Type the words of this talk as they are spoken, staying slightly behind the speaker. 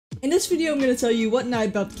In this video I'm going to tell you what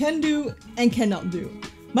Nightbot can do and cannot do.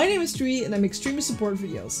 My name is Trui and I make streamer support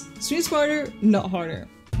videos. Stream smarter, not harder.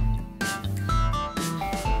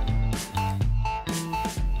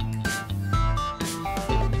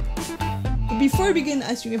 But before I begin,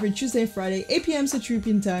 I stream every Tuesday and Friday, 8 PM Central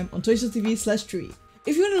European time on twitch.tv/Trui.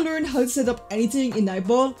 If you want to learn how to set up anything in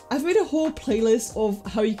Nightbot, I've made a whole playlist of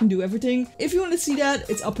how you can do everything. If you want to see that,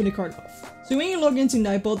 it's up in the card above. So when you log into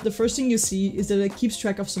Nightbot, the first thing you see is that it keeps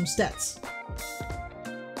track of some stats.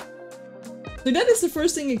 So that is the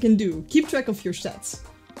first thing it can do, keep track of your stats.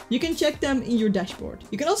 You can check them in your dashboard.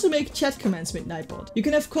 You can also make chat commands with Nightbot. You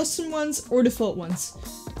can have custom ones or default ones.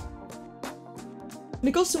 In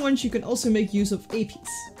the custom ones you can also make use of APs.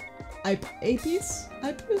 APs?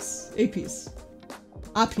 APs.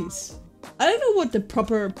 I don't know what the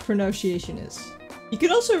proper pronunciation is. You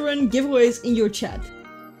can also run giveaways in your chat.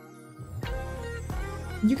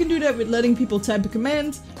 You can do that with letting people type a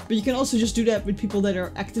command, but you can also just do that with people that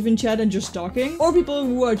are active in chat and just talking, or people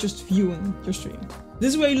who are just viewing your stream.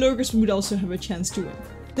 This way lurkers would also have a chance to win.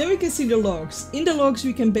 Then we can see the logs. In the logs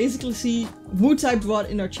we can basically see who typed what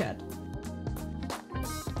in our chat.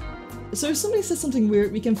 So if somebody says something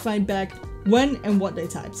weird, we can find back when and what they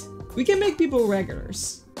typed. We can make people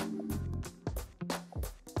regulars.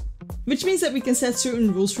 Which means that we can set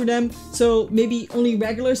certain rules for them, so maybe only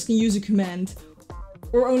regulars can use a command,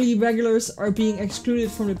 or only regulars are being excluded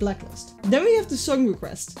from the blacklist. Then we have the song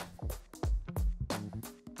request.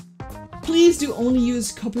 Please do only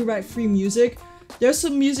use copyright-free music. There's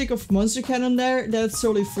some music of Monster Cat on there that's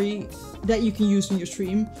totally free that you can use in your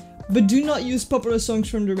stream. But do not use popular songs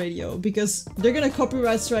from the radio, because they're gonna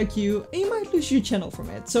copyright strike you and you might lose your channel from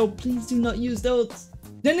it. So please do not use those.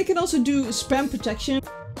 Then it can also do spam protection,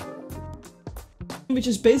 which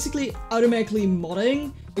is basically automatically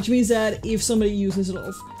modding, which means that if somebody uses a lot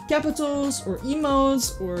of capitals or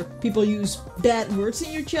emotes or people use bad words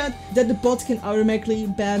in your chat, that the bot can automatically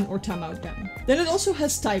ban or timeout them. Then it also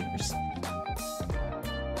has timers.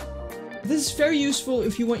 This is very useful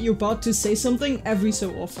if you want your bot to say something every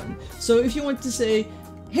so often. So if you want to say,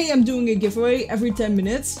 hey, I'm doing a giveaway every 10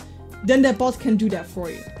 minutes, then that bot can do that for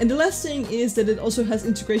you. And the last thing is that it also has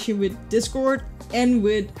integration with Discord and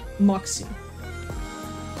with Moxie.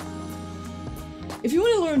 If you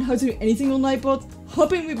want to learn how to do anything on Nightbot,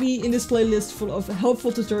 hop in with me in this playlist full of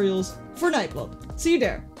helpful tutorials for Nightbot. See you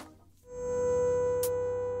there!